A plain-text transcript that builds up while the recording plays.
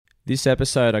This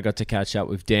episode, I got to catch up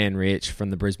with Dan Rich from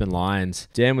the Brisbane Lions.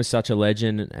 Dan was such a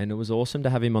legend, and it was awesome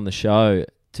to have him on the show.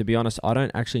 To be honest, I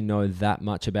don't actually know that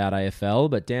much about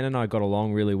AFL, but Dan and I got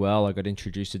along really well. I got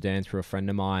introduced to Dan through a friend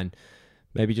of mine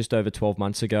maybe just over 12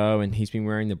 months ago, and he's been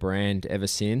wearing the brand ever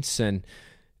since. And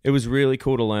it was really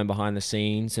cool to learn behind the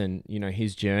scenes and, you know,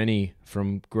 his journey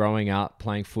from growing up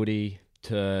playing footy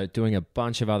to doing a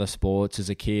bunch of other sports as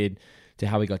a kid, to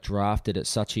how he got drafted at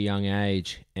such a young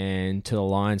age, and to the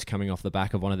Lions coming off the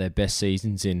back of one of their best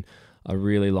seasons in a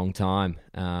really long time.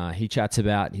 He chats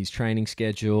about his training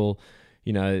schedule,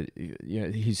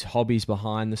 his hobbies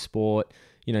behind the sport,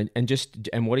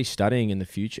 and what he's studying in the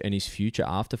future and his future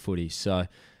after footy. So,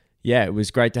 yeah, it was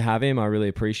great to have him. I really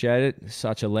appreciate it.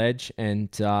 Such a ledge,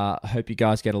 and I hope you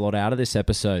guys get a lot out of this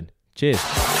episode. Cheers.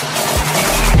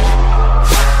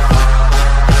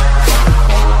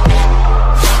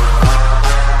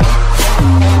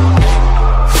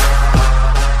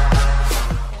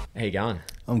 How you going?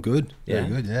 I'm good. Yeah.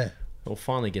 Very good, yeah. We'll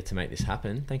finally get to make this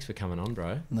happen. Thanks for coming on,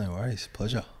 bro. No worries.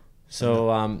 Pleasure. So,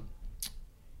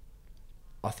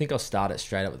 I think I'll start it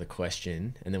straight up with a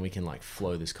question, and then we can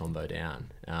flow this combo down.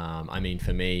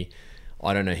 For me,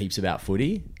 I don't know heaps about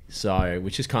footy, so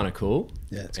which is kind of cool.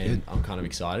 Yeah, it's and good. I'm kind of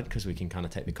excited because we can kind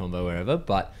of take the combo wherever.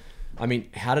 But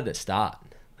how did it start?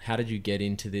 How did you get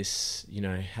into this?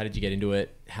 How did you get into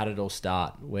it? How did it all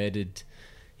start? What'd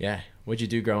you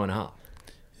do growing up?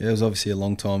 Yeah, it was obviously a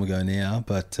long time ago now,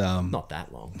 but Not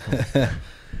that long.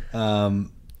 I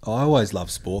always loved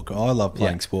sport. I loved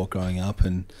playing sport growing up,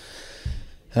 and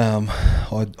I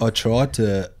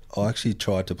actually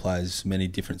tried to play as many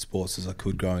different sports as I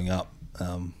could growing up.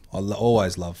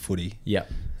 Always loved footy. Yeah.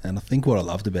 And I think what I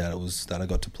loved about it was that I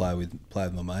got to play with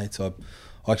my mates. I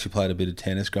actually played a bit of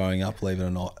tennis growing up, believe it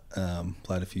or not.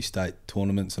 Played a few state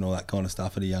tournaments and all that kind of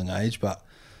stuff at a young age, but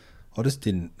I just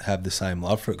didn't have the same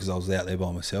love for it because I was out there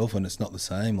by myself, and it's not the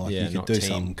same. You could do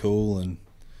something cool, and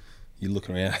you look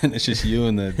around and it's just you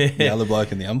and the other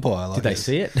bloke and the umpire. Did they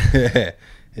see it? Yeah,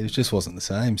 it just wasn't the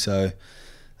same. So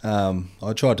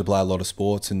I tried to play a lot of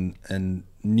sports and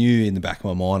knew in the back of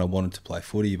my mind I wanted to play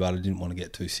footy, but I didn't want to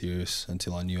get too serious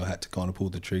until I knew I had to kind of pull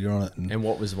the trigger on it. And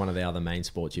what was one of the other main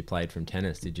sports you played from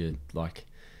tennis? Did you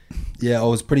Yeah, I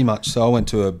was pretty much. So I went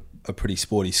to a pretty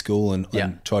sporty school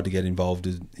and tried to get involved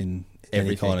in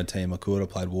any kind of team I could. I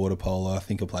played water polo. I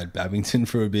think I played badminton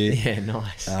for a bit. Yeah,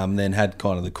 nice. Then had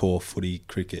kind of the core footy,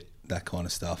 cricket, that kind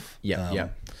of stuff.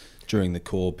 During the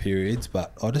core periods,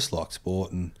 but I just liked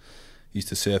sport and used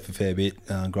to surf a fair bit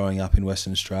growing up in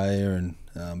Western Australia,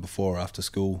 and before or after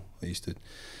school I used to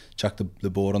chuck the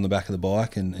board on the back of the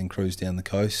bike and cruise down the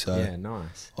coast. So yeah,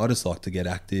 nice. I just like to get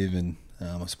active, and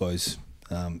I suppose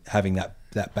having that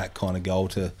back kind of goal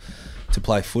to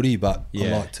play footy, but I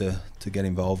like to get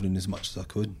involved in as much as I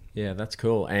could. Yeah, that's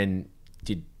cool. And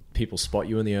did people spot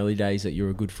you in the early days that you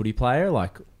were a good footy player,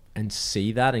 and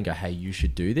see that and go, hey, you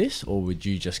should do this? Or would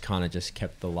you just kind of just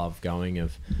kept the love going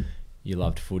of you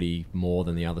loved footy more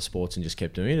than the other sports and just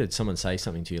kept doing it? Did someone say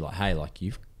something to you like, hey,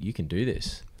 you can do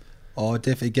this? Oh, it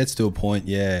definitely gets to a point,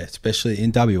 yeah, especially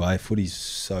in WA. Footy's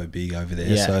so big over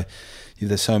there. Yeah. So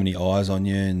there's so many eyes on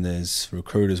you, and there's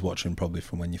recruiters watching probably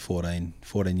from when you're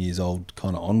 14 years old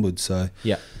kind of onwards. So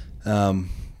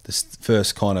the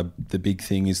first kind of the big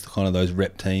thing is kind of those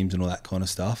rep teams and all that kind of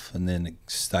stuff, and then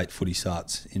state footy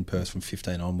starts in Perth from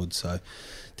 15 onwards. So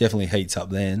definitely heats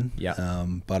up then. Yeah.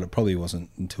 But it probably wasn't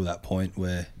until that point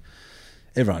where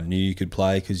everyone knew you could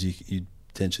play because you'd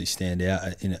potentially stand out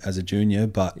as a junior.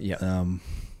 But I'm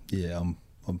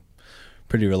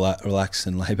pretty relaxed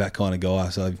and laid back kind of guy,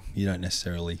 so you don't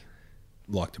necessarily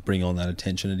like to bring on that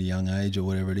attention at a young age or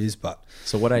whatever it is. But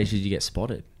so what age did you get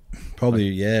spotted?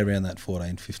 Probably around that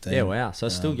 14, 15. Yeah, wow. So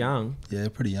still young. Yeah,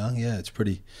 pretty young. Yeah, it's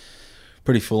pretty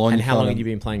full on. And how long had you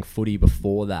been playing footy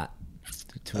before that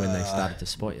to when they started to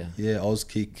spot you? Yeah,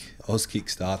 Auskick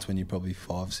starts when you're probably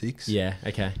 5, 6. Yeah,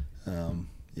 okay.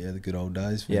 The good old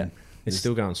days. Yeah, it's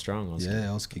still going strong.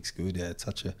 Auskick's good. Yeah, it's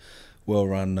such a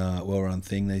well-run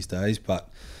thing these days. But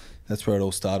that's where it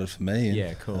all started for me. And,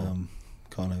 yeah, cool.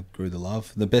 Kind of grew the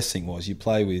love. The best thing was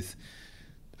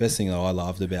the best thing that I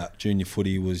loved about junior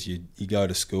footy was you go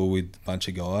to school with a bunch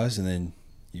of guys, and then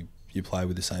you play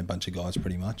with the same bunch of guys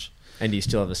pretty much. And do you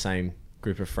still have the same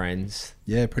group of friends?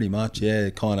 Yeah, pretty much.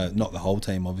 Yeah, kind of not the whole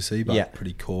team obviously, but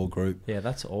pretty core group. Yeah,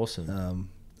 that's awesome.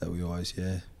 That we always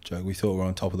joke. We thought we were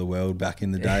on top of the world back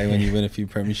in the day when you win a few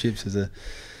premierships as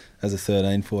a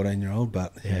 13, 14-year-old.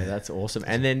 But yeah, that's awesome.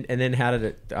 And then how did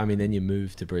it? Then you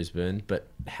moved to Brisbane, but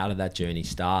how did that journey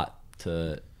start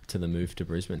to the move to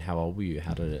Brisbane? How old were you?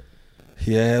 How did it?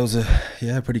 Yeah, it was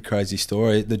a pretty crazy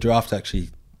story. The draft actually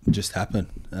just happened.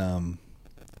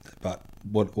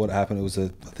 what happened. I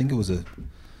think it was a,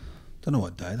 don't know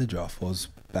what day the draft was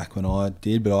back when I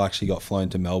did, but I actually got flown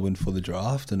to Melbourne for the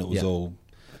draft, and it was all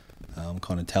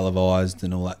kind of televised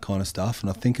and all that kind of stuff. And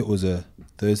I think it was a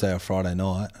Thursday or Friday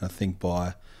night, and I think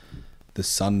by the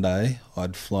Sunday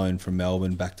I'd flown from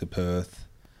Melbourne back to Perth,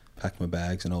 packed my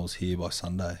bags, and I was here by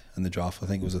Sunday. And the draft, I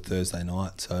think, was a Thursday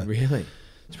night. So really,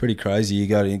 it's pretty crazy.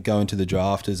 You go into the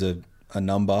draft as a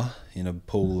number in a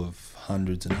pool of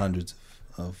hundreds and hundreds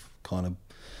of kind of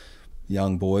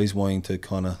young boys wanting to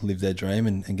kind of live their dream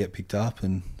and get picked up.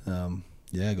 And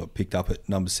I got picked up at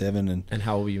number 7. And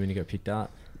how old were you when you got picked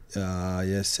up?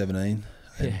 17,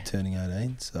 turning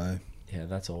 18. So yeah,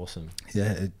 that's awesome.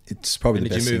 Yeah, it's probably and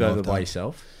the best thing. Did you move I've over done. by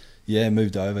yourself? Yeah,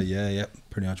 moved over. Yeah,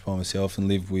 pretty much by myself, and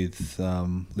lived with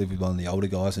one of the older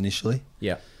guys initially.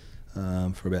 Yeah.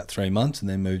 For about 3 months, and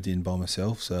then moved in by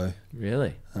myself. So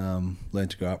really,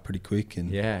 learned to grow up pretty quick,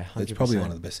 and 100%. It's probably one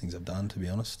of the best things I've done, to be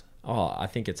honest. Oh, I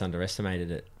think it's underestimated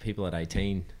that people at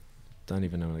 18 don't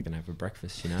even know they're going to have a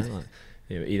breakfast. You know, like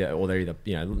they're either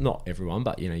not everyone,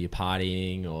 but you're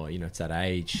partying, or it's that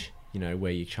age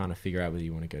where you're trying to figure out whether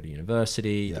you want to go to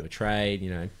university, do a trade,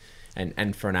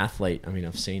 And for an athlete, I mean,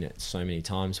 I've seen it so many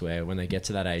times where when they get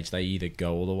to that age, they either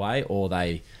go all the way or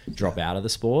they drop out of the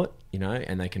sport,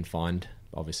 and they can find,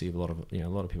 obviously, a lot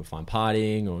of people find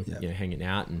partying or hanging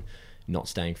out and not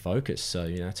staying focused. So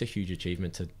it's a huge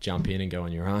achievement to jump in and go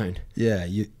on your own. Yeah,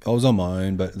 I was on my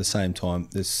own, but at the same time,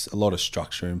 there's a lot of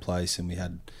structure in place, and we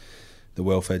had the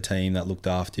welfare team that looked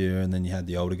after you, and then you had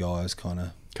the older guys kind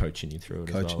of coaching you through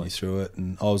it.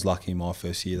 And I was lucky in my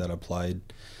first year that I played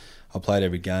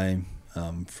every game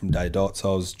from day dot,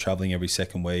 so I was travelling every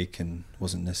second week and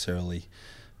wasn't necessarily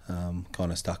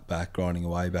kind of stuck back, grinding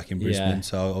away back in Brisbane. Yeah.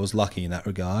 So I was lucky in that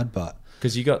regard. But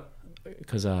because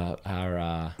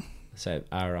our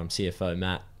CFO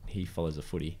Matt, he follows the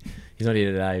footy. He's not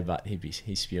here today, but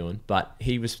he's spewing. But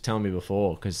he was telling me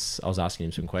before, because I was asking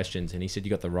him some questions, and he said you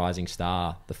got the Rising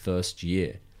Star the first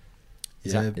year.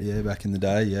 Back in the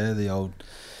day,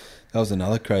 that was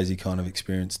another crazy kind of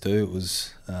experience too. It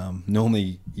was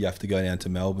normally you have to go down to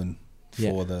Melbourne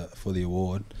for the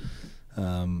award,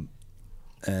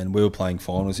 and we were playing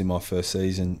finals in my first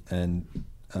season, and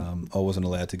I wasn't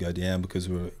allowed to go down because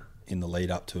we were in the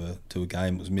lead up to a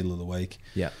game. It was middle of the week.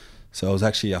 Yeah. So I was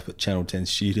actually up at Channel 10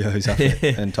 studios up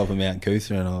on top of Mount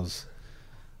Cootha, and I was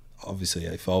obviously,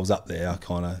 if I was up there, I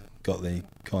kind of got the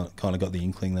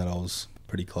inkling that I was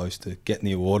pretty close to getting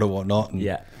the award or whatnot. And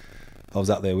I was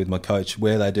up there with my coach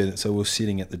where they do that. So we were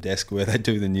sitting at the desk where they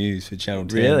do the news for Channel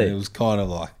 10. Really? It was kind of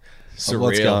like,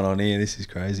 what's going on here? This is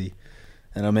crazy.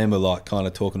 And I remember kind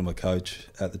of talking to my coach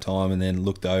at the time, and then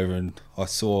looked over and I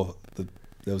saw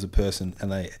there was a person,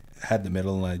 and they had the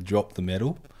medal and they dropped the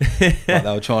medal. Like they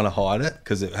were trying to hide it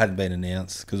because it hadn't been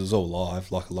announced, because it was all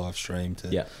live, like a live stream.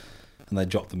 And they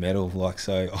dropped the medal,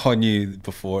 so I knew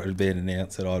before it had been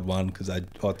announced that I'd won, because I'd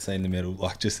seen the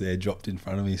medal just there dropped in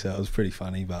front of me. So it was pretty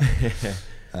funny, but it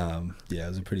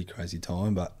was a pretty crazy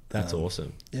time. But that's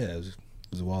awesome. Yeah, it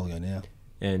was a while ago now.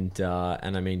 And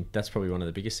I mean, that's probably one of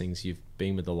the biggest things. You've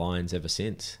been with the Lions ever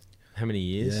since. How many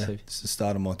years? Yeah, it's the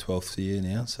start of my 12th year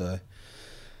now. So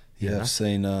I've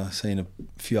seen a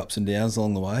few ups and downs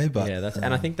along the way. But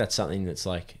and I think that's something that's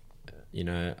like,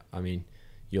 I mean,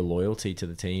 your loyalty to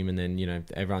the team, and then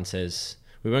everyone says,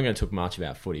 we weren't going to talk much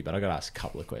about footy, but I got to ask a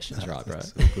couple of questions, right, bro?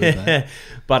 Good, mate.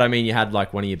 But I mean, you had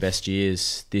like one of your best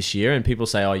years this year, and people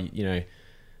say,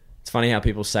 it's funny how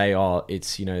people say,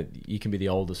 it's you can be the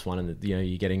oldest one, and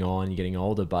you're getting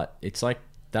older, but it's like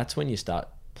that's when you start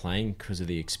playing because of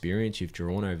the experience you've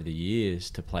drawn over the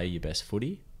years to play your best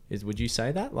footy. Would you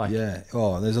say that? Like, yeah.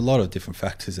 Oh, there's a lot of different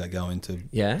factors that go into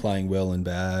playing well and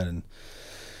bad and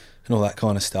all that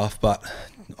kind of stuff. But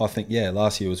I think,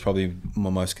 last year was probably my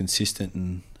most consistent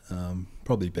and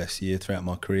probably best year throughout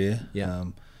my career. Yeah.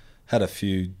 Had a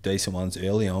few decent ones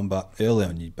early on, but early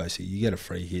on you get a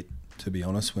free hit, to be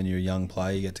honest. When you're a young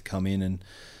player, you get to come in and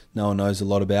no one knows a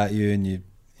lot about you, and you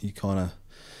kind of,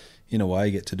 in a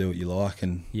way, get to do what you like.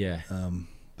 And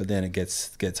but then it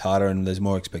gets harder, and there's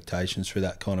more expectations through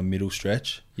that kind of middle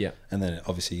stretch. Yeah. And then it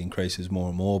obviously increases more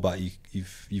and more. But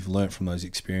you've learnt from those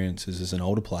experiences as an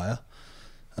older player,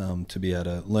 to be able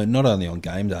to learn not only on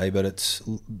game day, but it's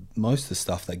most of the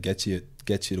stuff that gets you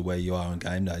to where you are on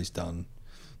game day is done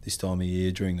this time of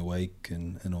year during the week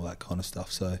and all that kind of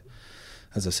stuff. So,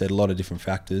 as I said, a lot of different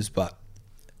factors. But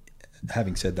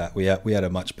having said that, we had a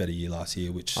much better year last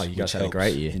year, which you guys had a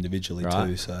great year individually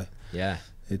too. So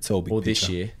it's all big. Or picture. this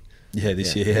year. Yeah,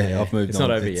 this year. Yeah, I've moved on. It's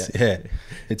not over yet. Yeah,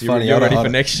 it's funny. You're ready for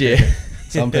next year.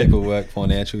 Some people work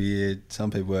financial year.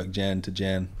 Some people work Jan to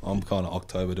Jan. I'm kind of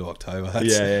October to October.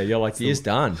 Yeah. You're like, the year's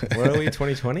done. What are we,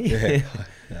 2020?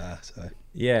 Yeah. So.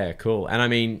 Yeah, cool. And I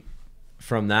mean,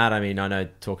 from that, I mean, I know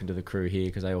talking to the crew here,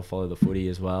 because they all follow the footy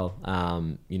as well,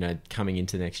 you know, coming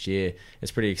into next year,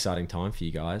 it's a pretty exciting time for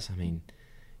you guys. I mean,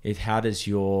 how does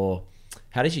your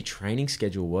training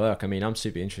schedule work? I mean, I'm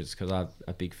super interested because I'm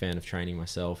a big fan of training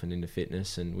myself and into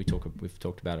fitness, and we've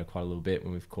talked about it quite a little bit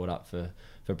when we've caught up for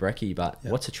Brekkie. But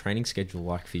what's a training schedule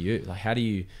like for you? Like, how do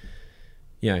you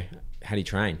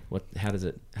train? How does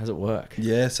it work?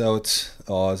 Yeah, so it's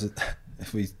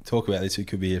if we talk about this, we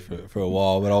could be here for a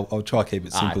while, but I'll try to keep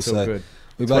it simple. It's all good.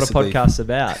 That's what a podcast's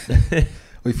about.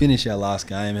 We finish our last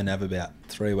game and have about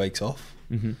 3 weeks off.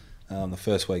 Mm-hmm. The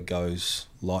first week goes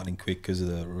lightning quick because of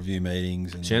the review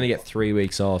meetings. And so you only get 3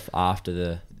 weeks off after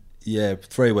the... Yeah,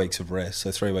 3 weeks of rest.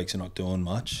 So 3 weeks are not doing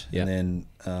much. Yep. And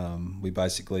then we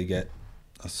basically get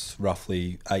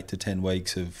roughly 8 to 10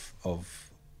 weeks of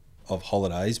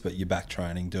holidays, but you're back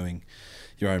training, doing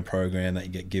your own program that you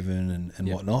get given and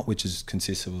whatnot, which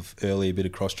consists of early a bit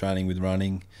of cross training with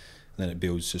running, and then it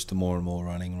builds just to more and more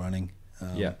running.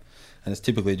 And it's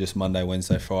typically just Monday,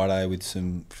 Wednesday, Friday with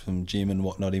some gym and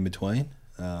whatnot in between.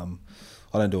 I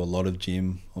don't do a lot of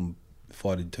gym. If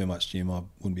I did too much gym, I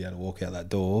wouldn't be able to walk out that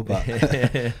door. But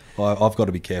I've got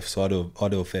to be careful, so I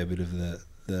do a fair bit of the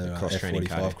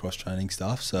F45 cross training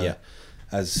stuff. So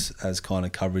as kind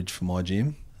of coverage for my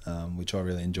gym, which I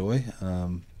really enjoy.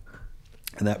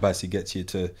 And that basically gets you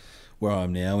to where I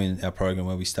am now in our program,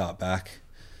 where we start back.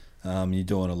 You're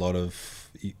doing a lot of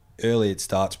early. It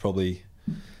starts probably,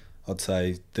 I'd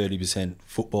say 30%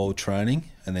 football training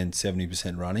and then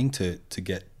 70% running to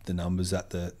get the numbers that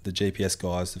the GPS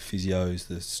guys, the physios,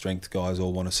 the strength guys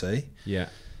all want to see. Yeah.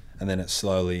 And then it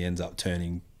slowly ends up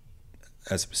turning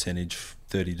as a percentage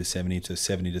 30 to 70 to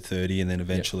 70 to 30, and then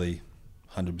eventually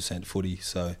 100% footy.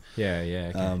 So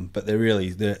okay. but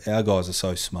our guys are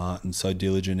so smart and so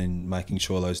diligent in making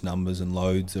sure those numbers and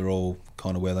loads are all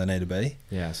kind of where they need to be.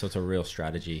 Yeah, so it's a real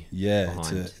strategy. Yeah,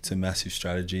 it's a massive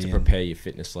strategy to prepare your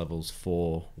fitness levels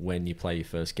for when you play your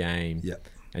first game. Yep.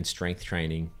 And strength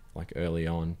training like early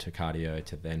on to cardio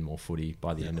to then more footy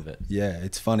by the end of it. Yeah,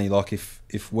 it's funny. Like if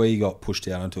we got pushed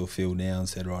out onto a field now and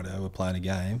said, right, we're playing a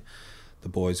game, the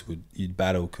boys you'd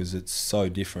battle because it's so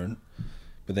different.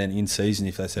 But then in season,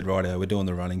 if they said, right, we're doing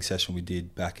the running session we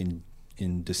did back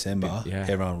in December,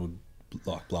 everyone would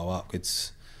like blow up.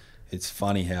 It's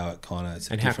funny how it kind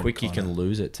of... And how quick you can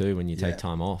lose it too when you take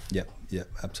time off. Yep,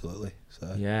 absolutely.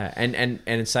 So yeah,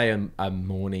 and say a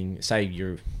morning, say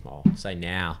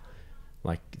now,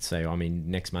 like say, I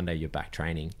mean, next Monday you're back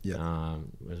training, as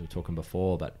we were talking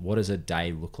before, but what does a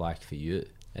day look like for you?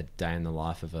 A day in the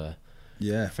life of a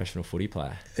professional footy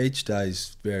player? Each day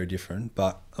is very different,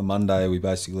 but a Monday we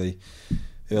basically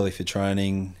early for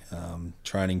training,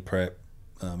 training prep,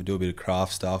 we do a bit of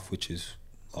craft stuff, which is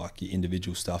like your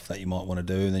individual stuff that you might want to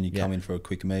do, and then you come in for a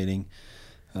quick meeting,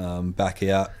 back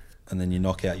out, and then you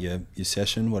knock out your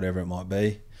session, whatever it might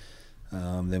be.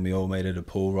 Then we all meet at a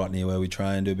pool right near where we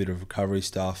train, do a bit of recovery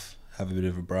stuff, have a bit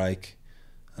of a break.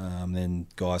 Then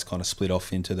guys kind of split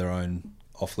off into their own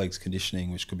off-legs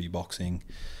conditioning, which could be boxing,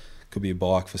 could be a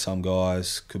bike for some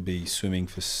guys, could be swimming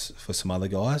for some other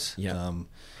guys,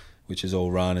 which is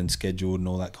all run and scheduled and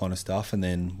all that kind of stuff. And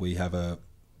then we have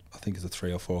I think it's a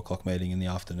 3 or 4 o'clock meeting in the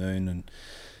afternoon, and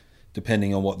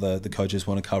depending on what the coaches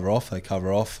want to cover off, they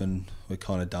cover off, and we're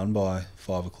kind of done by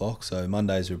 5 o'clock. So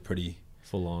Mondays are pretty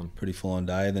full on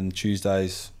day. Then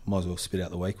Tuesdays, might as well spit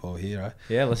out the week while we're here, right?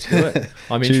 Yeah, let's do it.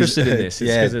 I'm interested in this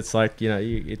because it's like,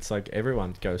 it's like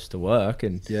everyone goes to work,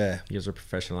 and you guys are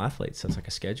professional athletes, so it's like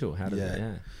a schedule. How does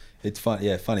it? It's fun.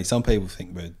 Yeah, funny. Some people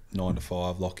think we're 9 to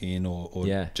 5 lock in, or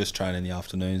just train in the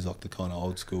afternoons, like the kind of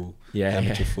old school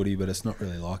amateur footy. But it's not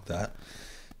really like that.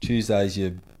 Tuesdays,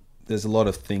 there's a lot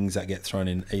of things that get thrown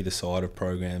in either side of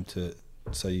program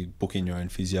so you book in your own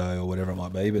physio or whatever it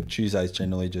might be. But Tuesdays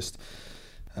generally just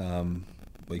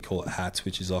we call it hats,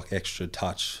 which is like extra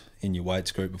touch in your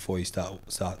weights group before you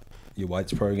start your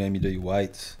weights program. You do your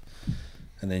weights,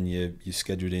 and then you're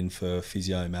scheduled in for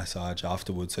physio massage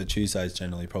afterwards. So Tuesday's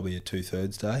generally probably a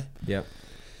 2/3 day. Yep.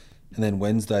 And then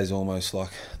Wednesday's almost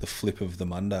like the flip of the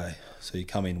Monday. So you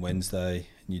come in Wednesday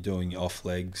and you're doing your off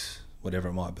legs, whatever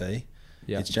it might be.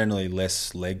 Yep. It's generally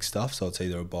less leg stuff, so it's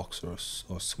either a box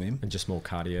or swim. And just more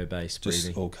cardio-based breathing.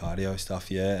 Just all cardio stuff,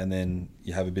 yeah. And then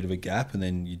you have a bit of a gap, and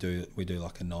then we do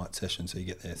like a night session. So you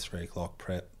get there 3 o'clock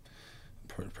prep,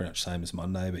 pretty much same as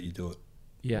Monday, but you do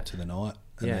it to the night.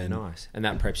 And then, nice. And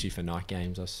that preps you for night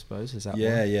games, I suppose. Is that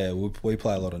right? Yeah. We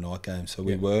play a lot of night games. So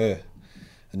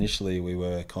initially we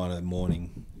were kind of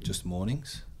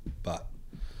mornings, but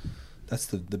that's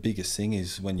the biggest thing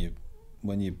is when you're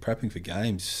prepping for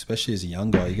games, especially as a young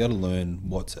guy, you got to learn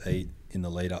what to eat in the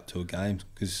lead up to a game,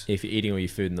 because if you're eating all your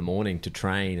food in the morning to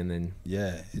train, and then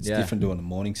it's different doing a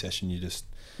morning session. You just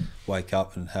wake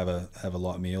up and have a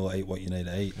light meal, eat what you need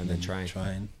to eat, and then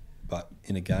train. But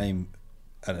in a game,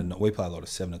 we play a lot of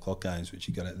 7 o'clock games, which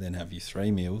you got to then have your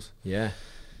 3 meals. Yeah,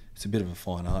 it's a bit of a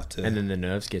fine art to. And then the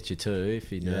nerves get you too.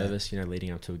 If you're nervous,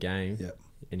 leading up to a game,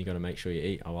 and you got to make sure you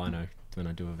eat. Oh, I know. When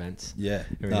I do events, every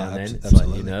now and then, it's absolutely.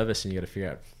 like you're nervous and you got to figure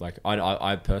out. Like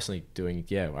I personally doing,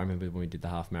 I remember when we did the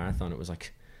half marathon, it was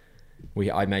like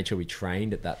I made sure we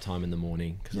trained at that time in the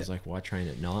morning, because I was like, why train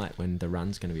at night when the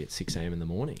run's going to be at 6 a.m. in the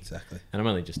morning? Exactly. And I'm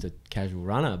only just a casual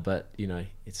runner, but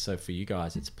it's so for you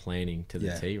guys, it's planning to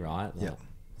the T, right? Like,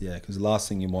 because the last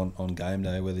thing you want on game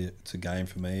day, whether it's a game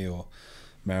for me or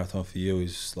marathon for you,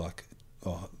 is like,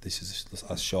 oh, this is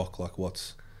a shock. Like,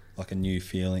 what's like a new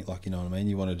feeling? Like, you know what I mean?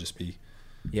 You want to just be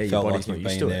felt like you've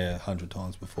been there 100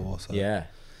 times before. So and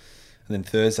then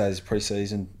Thursdays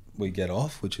pre-season we get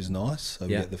off, which is nice. So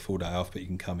we get the full day off, but you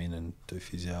can come in and do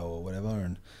physio or whatever.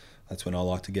 And that's when I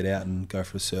like to get out and go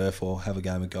for a surf or have a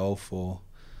game of golf or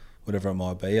whatever it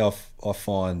might be. I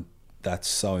find that's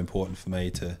so important for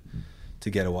me to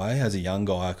get away. As a young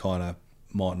guy, I kind of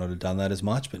might not have done that as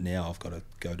much, but now I've got to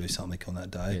go do something on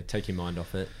that day. Yeah, take your mind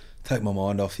off it. Take my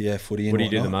mind off, footy and what do you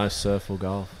do the most, surf or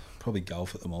golf? Probably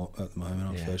golf at the moment,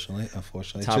 unfortunately.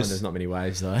 It's hard when there's not many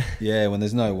waves, though. Yeah, when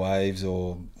there's no waves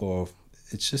or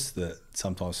it's just that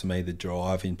sometimes for me, the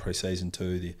drive in pre-season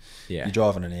too, you're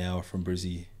driving an hour from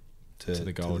Brizzy to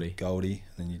the Goldie,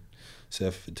 and then you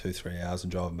surf for 2-3 hours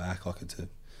and driving back. Like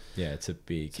it's a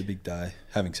big day.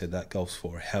 Having said that, golf's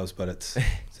 4 hours, but it's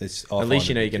at least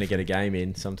you're going to get a game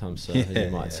in. Sometimes surfing,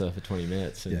 you might surf for 20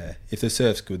 minutes. And if the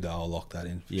surf's good, though, I'll lock that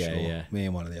in for sure. Yeah. Me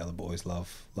and one of the other boys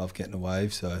love getting a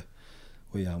wave, so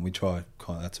we try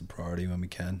that's a priority when we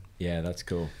can. Yeah, that's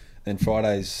cool. Then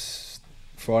Friday's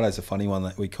a funny one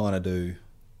that we kind of do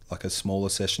like a smaller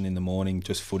session in the morning,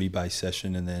 just footy based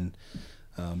session, and then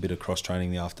a bit of cross training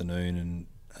in the afternoon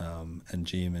and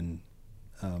gym, and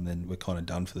then we're kind of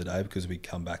done for the day because we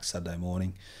come back Saturday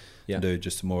morning and do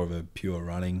just more of a pure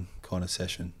running kind of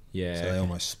session. Yeah. So they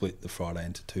almost split the Friday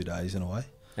into 2 days in a way.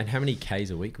 And how many Ks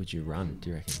a week would you run, do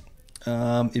you reckon?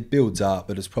 It builds up,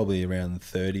 but it's probably around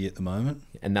 30 at the moment.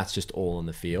 And that's just all on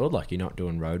the field? Like, you're not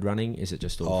doing road running? Is it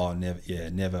just all? Oh,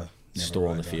 never. Just all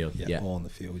on the field? Yeah, all on the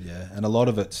field, And a lot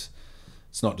of it's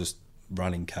not just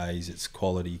running Ks, it's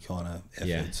quality kind of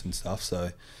efforts and stuff. So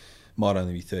it might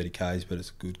only be 30 Ks, but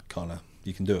it's good kind of,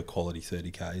 you can do a quality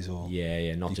 30 Ks or...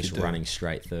 Yeah, not just running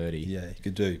straight 30. Yeah, you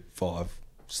could do 5K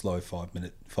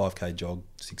jog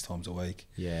 6 times a week.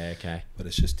 Yeah, okay. But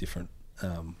it's just different.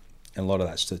 And a lot of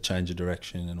that's to change of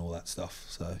direction and all that stuff.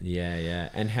 So yeah.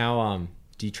 And how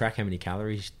do you track how many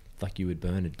calories like you would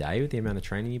burn a day with the amount of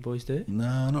training you boys do?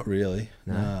 No, not really.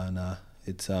 No.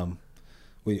 It's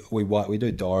we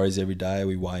do diaries every day.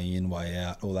 We weigh in, weigh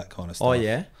out, all that kind of stuff. Oh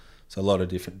yeah. So a lot of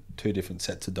two different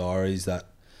sets of diaries that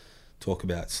talk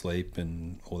about sleep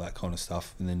and all that kind of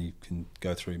stuff, and then you can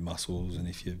go through muscles and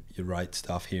if you rate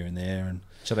stuff here and there. And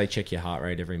so they check your heart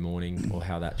rate every morning or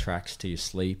how that tracks to your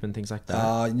sleep and things like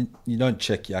that? You don't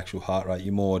check your actual heart rate.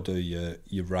 You more do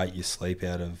you rate your sleep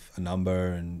out of a number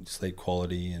and sleep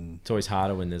quality. And it's always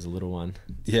harder when there's a little one.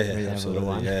 Yeah,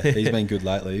 absolutely. Yeah, he's been good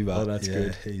lately, but that's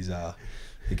good.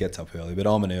 He gets up early, but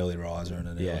I'm an early riser and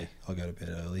early. I go to bed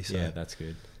early, so that's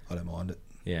good. I don't mind it.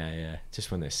 Yeah. Just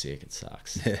when they're sick, it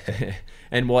sucks. Yeah.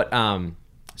 And what?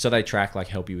 So they track, like,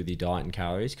 help you with your diet and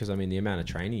calories? Because I mean, the amount of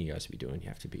training you guys will be doing, you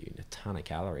have to be eating a ton of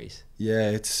calories.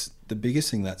 Yeah, it's the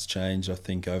biggest thing that's changed, I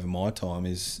think, over my time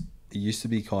is it used to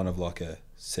be kind of like a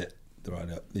set. Right,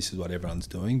 this is what everyone's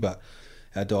doing, but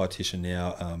our dietitian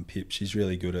now, Pip, she's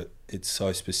really good at. It's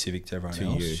so specific to everyone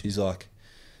else. You. She's like,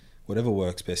 whatever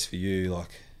works best for you,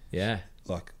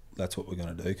 like that's what we're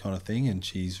going to do, kind of thing. And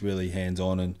she's really hands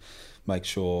on and make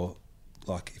sure,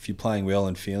 like, if you're playing well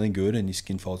and feeling good and your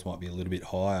skin folds might be a little bit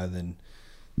higher than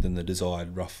the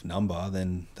desired rough number,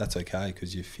 then that's okay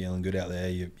because you're feeling good out there.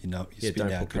 You're spitting out good numbers.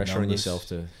 Don't put pressure on yourself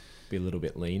to be a little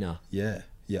bit leaner. Yeah.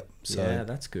 Yep. So yeah,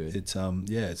 that's good. It's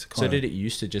it's so did it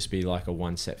used to just be like a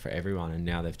one set for everyone, and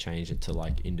now they've changed it to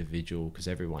like individual because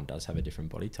everyone does have a different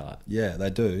body type? Yeah, they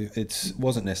do. It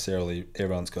wasn't necessarily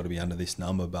everyone's got to be under this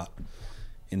number, but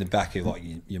in the back of like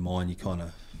your mind, you kind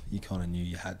of knew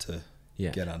you had to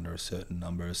get under a certain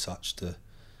number as such to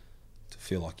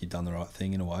feel like you've done the right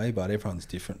thing in a way. But everyone's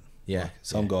different. Yeah. Like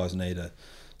some guys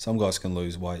can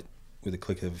lose weight with a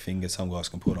click of a finger. Some guys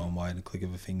can put on weight in a click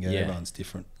of a finger. Yeah. Everyone's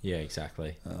different. Yeah,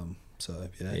 exactly. So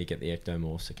you get the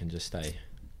ectomorphs that can just stay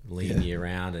lean year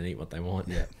round and eat what they want.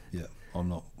 Yeah. I'm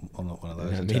not one of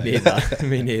those. No, me neither.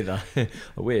 Me neither. I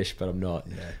wish, but I'm not.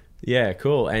 Yeah. Yeah,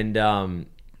 cool. And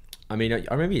I mean, I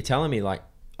remember you telling me, like,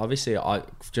 obviously, I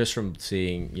just from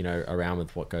seeing, you know, around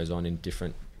with what goes on in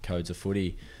different codes of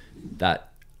footy,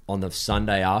 that on the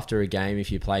Sunday after a game,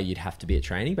 if you play, you'd have to be at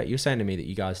training. But you're saying to me that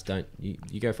you guys don't,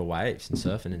 you go for waves and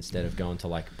surfing instead of going to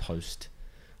like post,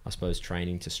 I suppose,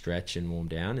 training to stretch and warm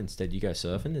down. Instead, you go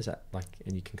surfing. Is that like,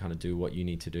 and you can kind of do what you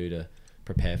need to do to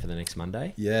prepare for the next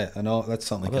Monday? Yeah, I know that's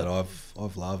something that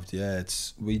I've loved. Yeah,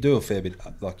 we do a fair bit.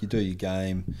 Like you do your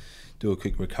game, do a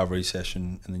quick recovery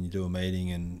session, and then you do a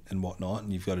meeting and whatnot,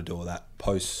 and you've got to do all that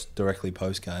directly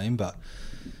post game. But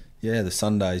yeah, the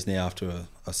Sundays now after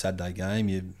a Saturday game,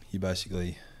 you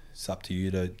basically, it's up to you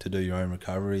to do your own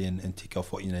recovery and tick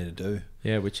off what you need to do.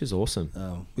 Yeah, which is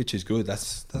awesome. Which is good.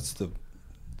 That's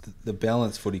the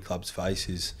balance footy clubs face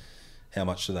is how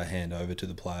much do they hand over to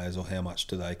the players or how much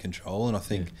do they control. And I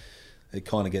think it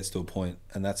kind of gets to a point,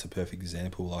 and that's a perfect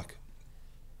example. Like,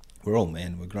 we're all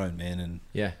men, we're grown men, and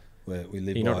we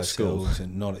live by ourselves,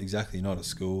 and not at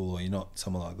school, or you're not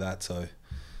someone like that. So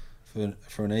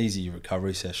for an easy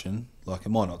recovery session, like, it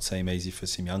might not seem easy for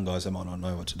some young guys, they might not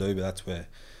know what to do, but that's where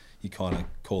you kind of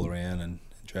call around and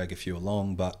drag a few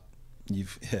along. But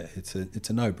it's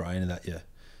a no-brainer that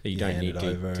you don't need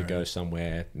to go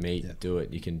somewhere, do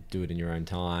it. You can do it in your own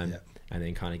time, and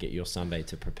then kind of get your Sunday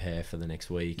to prepare for the next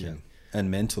week. Yeah. And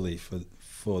mentally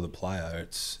for the player,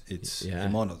 it's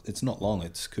not long.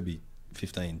 It could be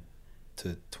 15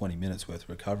 to 20 minutes worth of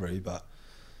recovery, but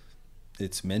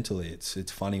it's mentally,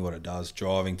 it's funny what it does,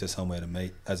 driving to somewhere to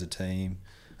meet as a team,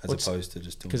 opposed to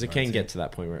just doing, because it can get to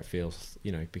that point where it feels,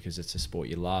 you know, because it's a sport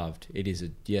you loved. It is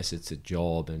it's a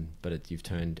job, but you've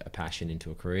turned a passion into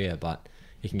a career. But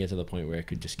it can get to the point where it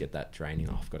could just get that draining.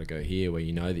 I've got to go here, where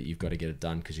you know that you've got to get it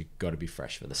done because you've got to be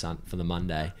fresh for the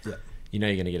Monday. Yeah. You know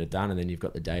you're going to get it done, and then you've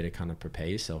got the day to kind of prepare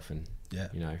yourself and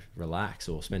you know, relax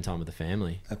or spend time with the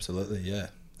family. Absolutely, yeah.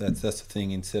 That's the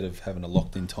thing. Instead of having a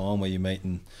locked in time where you're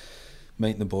meeting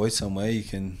the boys somewhere, I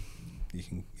can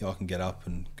get up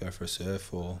and go for a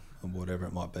surf or whatever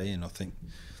it might be. And I think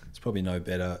it's probably no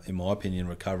better, in my opinion,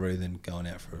 recovery than going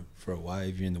out for a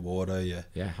wave. You're in the water, you're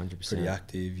 100%. pretty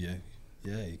active, you're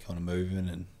kind of moving,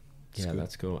 and good.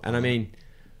 That's cool. And I mean,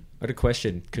 I had a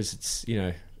question, because it's, you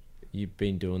know, you've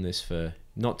been doing this for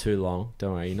not too long.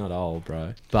 Don't worry, you're not old,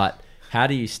 bro. But how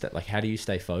do you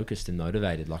stay focused and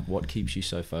motivated? Like, what keeps you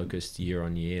so focused year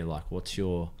on year? Like, what's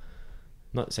your,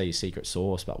 not say your secret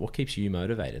sauce, but what keeps you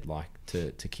motivated, like,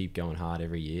 to keep going hard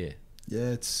every year?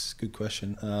 Yeah, it's a good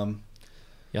question.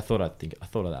 I thought of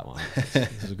that one.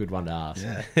 This is a good one to ask.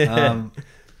 Yeah.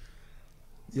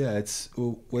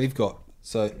 We've got,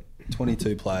 so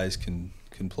 22 players can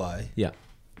play. Yeah.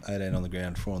 18 on the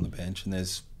ground, 4 on the bench, and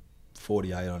there's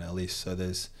 48 on our list. So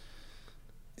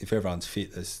if everyone's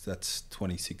fit, that's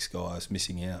 26 guys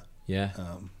missing out. Yeah.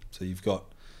 So you've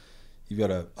got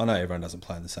to, I know everyone doesn't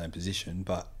play in the same position,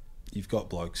 but you've got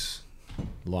blokes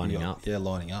lining up. Yeah,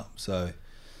 lining up. So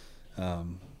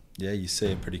you see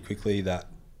it pretty quickly that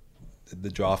the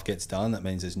draft gets done. That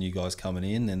means there's new guys coming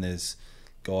in, and there's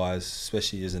guys,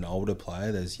 especially as an older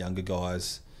player, there's younger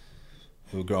guys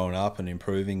who are growing up and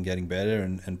improving, getting better,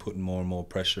 and putting more and more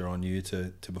pressure on you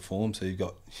to perform. So you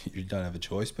don't have a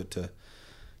choice but to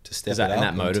step it up. And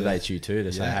that motivates you too,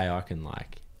 to say, hey, I can,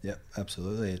 like... Yeah,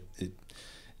 absolutely. It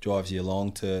drives you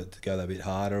along to go that bit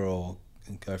harder or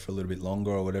go for a little bit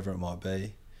longer or whatever it might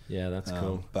be. Yeah, that's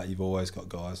cool. But you've always got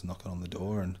guys knocking on the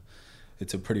door, and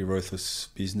it's a pretty ruthless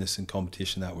business and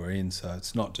competition that we're in. So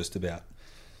it's not just about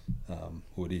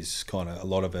what is kind of, a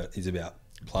lot of it is about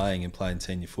playing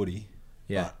senior footy.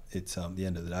 Yeah. But it's at the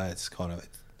end of the day, it's kind of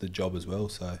the job as well.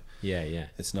 So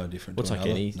it's no different. What's to like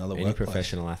any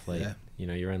professional athlete? Yeah. You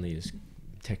know, you're only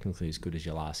technically as good as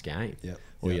your last game,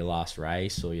 or your last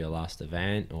race, or your last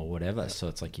event, or whatever. So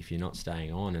it's like, if you're not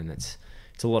staying on, and it's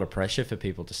a lot of pressure for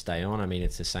people to stay on. I mean,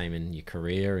 it's the same in your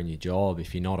career and your job.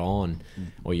 If you're not on,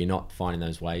 or you're not finding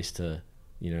those ways to,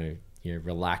 you know,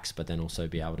 relax, but then also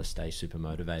be able to stay super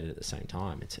motivated at the same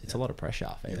time, it's a lot of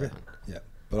pressure for everyone. Yeah.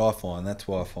 But that's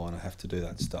why I find I have to do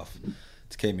that stuff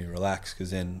to keep me relaxed,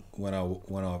 because then when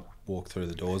I walk through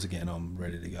the doors again, I'm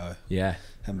ready to go. Yeah.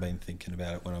 Haven't been thinking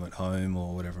about it when I'm at home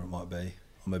or whatever it might be.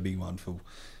 I'm a big one for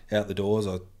out the doors.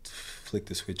 I flick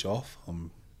the switch off.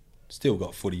 I'm still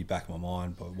got footy back in my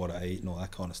mind, but what I eat and all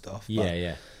that kind of stuff.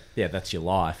 Yeah, that's your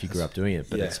life. You grew up doing it,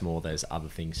 but it's more, there's other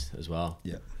things as well.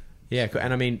 Yeah, cool.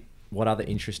 And I mean, what other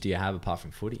interests do you have apart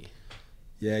from footy?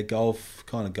 Yeah, golf,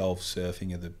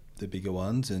 surfing are the bigger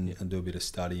ones, and do a bit of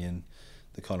studying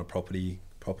the kind of property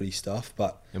stuff.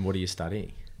 And what are you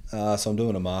studying? So I'm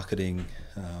doing a marketing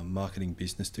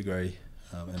business degree.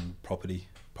 and property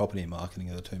and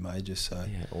marketing are the two majors. So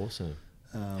yeah, awesome.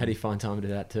 How do you find time to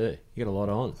do that too? You got a lot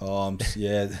on.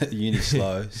 Uni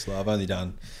slow. I've only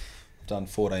done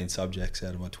 14 subjects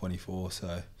out of my 24,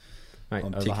 so Mate, I'm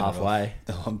over ticking halfway.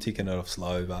 I'm ticking it off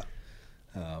slow, but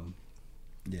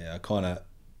I kind of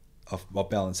I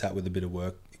balance that with a bit of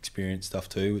work experience stuff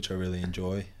too, which I really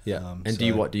enjoy. Yeah. And do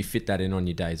you fit that in on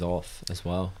your days off as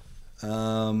well?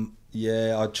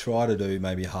 I try to do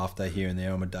maybe a half day here and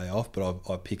there on my day off, but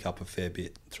I pick up a fair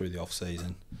bit through the off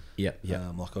season. Yeah.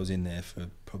 Like I was in there for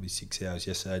probably 6 hours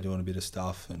yesterday doing a bit of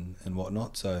stuff and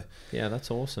whatnot. So yeah, that's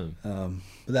awesome.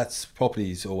 But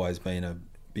property's always been a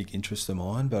big interest of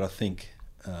mine. But I think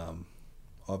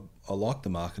I like the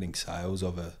marketing sales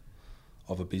of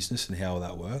a business and how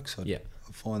that works. I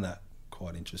find that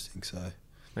quite interesting. So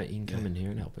mate, you can come in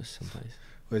here and help us someplace.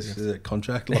 Is it a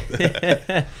contract like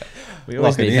that? We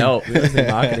always need help. We always need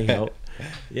marketing help.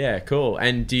 Yeah, cool.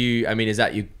 And is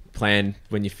that your plan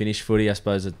when you finish footy? I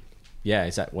suppose.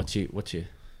 Is that what you've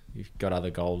got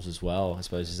other goals as well? I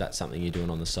suppose, is that something you're doing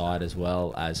on the side as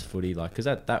well as footy? Like, because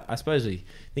that I suppose, you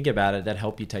think about it, that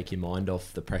help you take your mind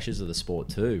off the pressures of the sport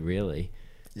too. Really.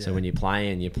 Yeah. So when you're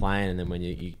playing, and then when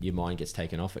your mind gets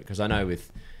taken off it. Because I know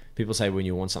with people say when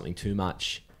you want something too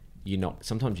much,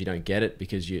 sometimes you don't get it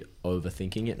because you're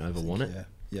overthinking it and want it.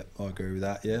 Yeah, I agree with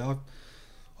that. Yeah,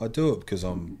 I do it because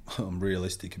I'm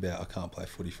realistic about I can't play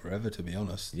footy forever, to be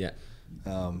honest. Yeah.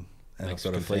 And I've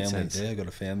got a family. Sense. Yeah, I've got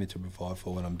a family to provide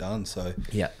for when I'm done. So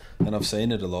yeah, and I've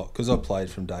seen it a lot because I've played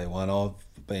from day one.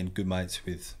 I've been good mates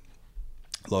with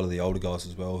a lot of the older guys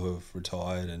as well who have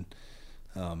retired,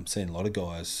 and seen a lot of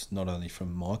guys not only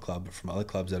from my club but from other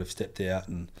clubs that have stepped out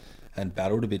and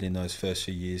battled a bit in those first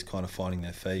few years, kind of finding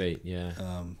their feet. Yeah.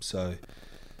 So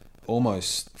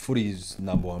almost footy is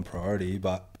number one priority,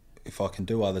 but if I can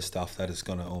do other stuff that is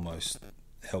going to almost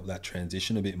help that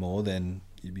transition a bit more, then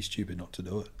you'd be stupid not to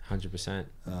do it. 100%.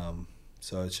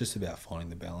 So it's just about finding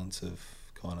the balance of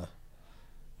kind of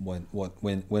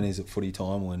when is it footy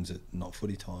time, when is it not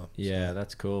footy time. Yeah, so.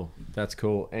 That's cool. That's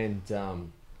cool. And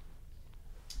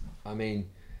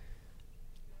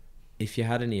if you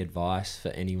had any advice for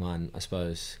anyone, I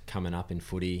suppose, coming up in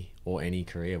footy or any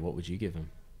career, what would you give them?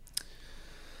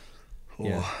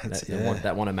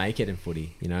 That want to make it in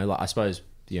footy, like I suppose,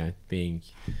 being,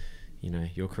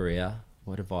 your career,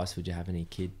 what advice would you have any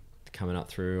kid coming up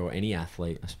through or any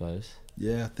athlete, I suppose?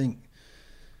 Yeah, I think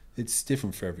it's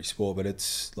different for every sport, but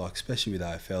it's like, especially with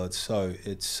AFL,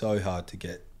 it's so hard to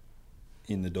get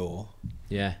in the door.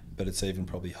 Yeah. But it's even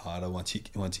probably harder once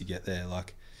you get there.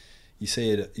 Like, you see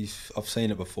it, I've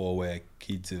seen it before where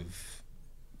kids have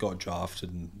got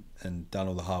drafted and done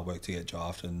all the hard work to get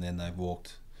drafted, and then they've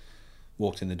walked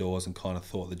in the doors and kind of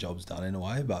thought the job's done in a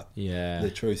way. But yeah,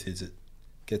 the truth is it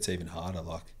gets even harder.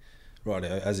 Like, right,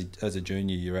 as a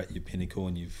junior, you're at your pinnacle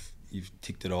and you've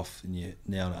ticked it off and you're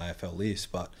now on an AFL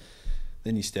list, but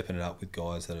then you're stepping it up with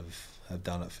guys that have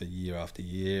done it for year after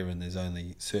year, and there's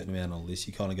only a certain amount on the list.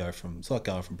 You kind of it's like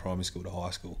going from primary school to high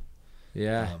school.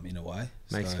 Yeah. In a way.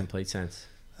 Makes complete sense.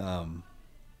 And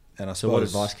I suppose, what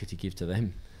advice could you give to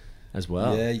them as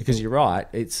well? Yeah, because you're right.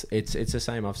 It's the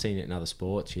same. I've seen it in other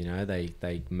sports.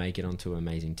 They make it onto an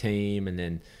amazing team, and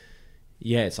then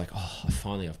it's like, oh,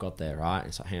 finally I've got there, right?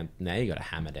 It's like, now you got to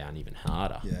hammer down even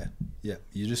harder. Yeah.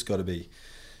 You just got to be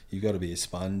a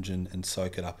sponge and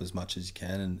soak it up as much as you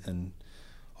can, and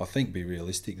I think be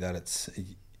realistic that it's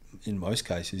in most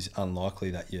cases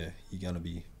unlikely that you're going to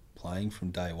be playing from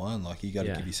day one. Like, you got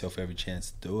to give yourself every chance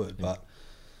to do it, but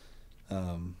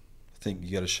I think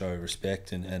you got to show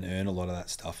respect and earn a lot of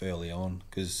that stuff early on,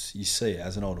 because you see,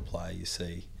 as an older player, you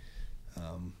see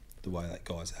the way that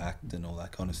guys act and all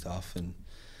that kind of stuff, and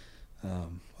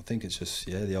I think it's just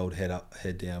the old head up,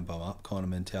 head down, bum up kind of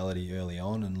mentality early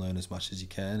on, and learn as much as you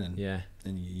can, and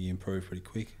then you improve pretty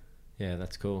quick. Yeah,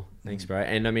 that's cool. Thanks, bro.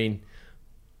 And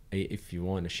if you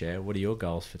want to share, what are your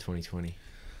goals for 2020?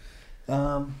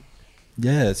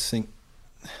 I think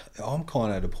I'm kind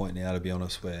of at a point now, to be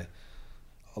honest, where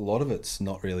a lot of it's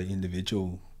not really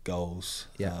individual goals.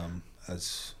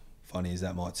 As funny as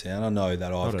that might sound, I know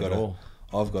that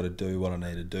I've got to do what I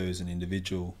need to do as an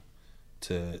individual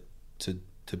to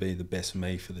be the best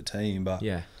me for the team. But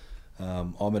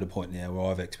I'm at a point now where I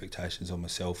have expectations on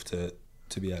myself to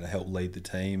be able to help lead the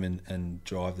team and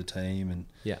drive the team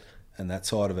and that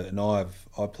side of it. And I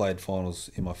played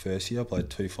finals in my first year. I played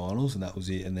 2 finals and that was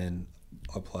it. And then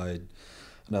I played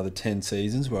another 10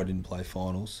 seasons where I didn't play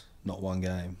finals, not one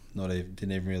game,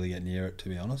 didn't even really get near it, to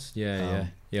be honest. Well,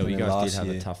 you guys did have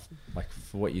a tough,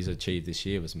 for what you've achieved this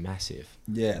year was massive.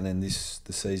 Yeah, and then the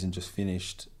season just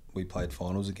finished. We played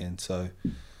finals again, so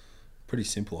pretty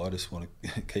simple. I just want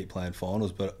to keep playing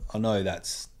finals, but I know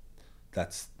that's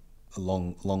a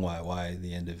long way away.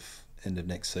 The end of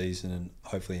next season, and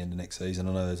hopefully end of next season.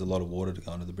 I know there's a lot of water to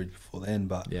go under the bridge before then,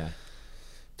 but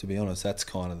to be honest, that's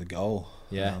kind of the goal.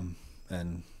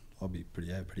 And I'll be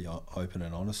pretty open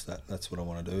and honest. That's what I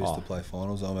want to do, is to play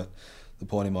finals. I'm at the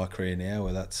point in my career now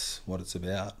where that's what it's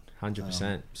about.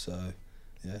 100%. So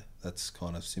yeah, that's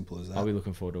kind of simple as that. I'll be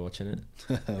looking forward to watching it.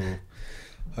 Well,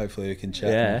 hopefully we can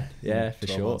chat. For 12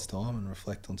 sure. months' time and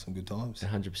reflect on some good times.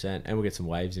 100%, and we'll get some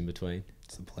waves in between.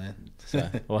 It's the plan. So,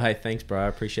 well, hey, thanks, bro. I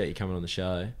appreciate you coming on the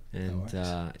show, and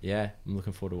No I'm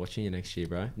looking forward to watching you next year,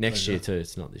 bro. Next year too.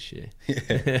 It's not this year.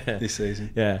 This season.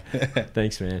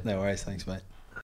 Thanks, man. No worries. Thanks, mate.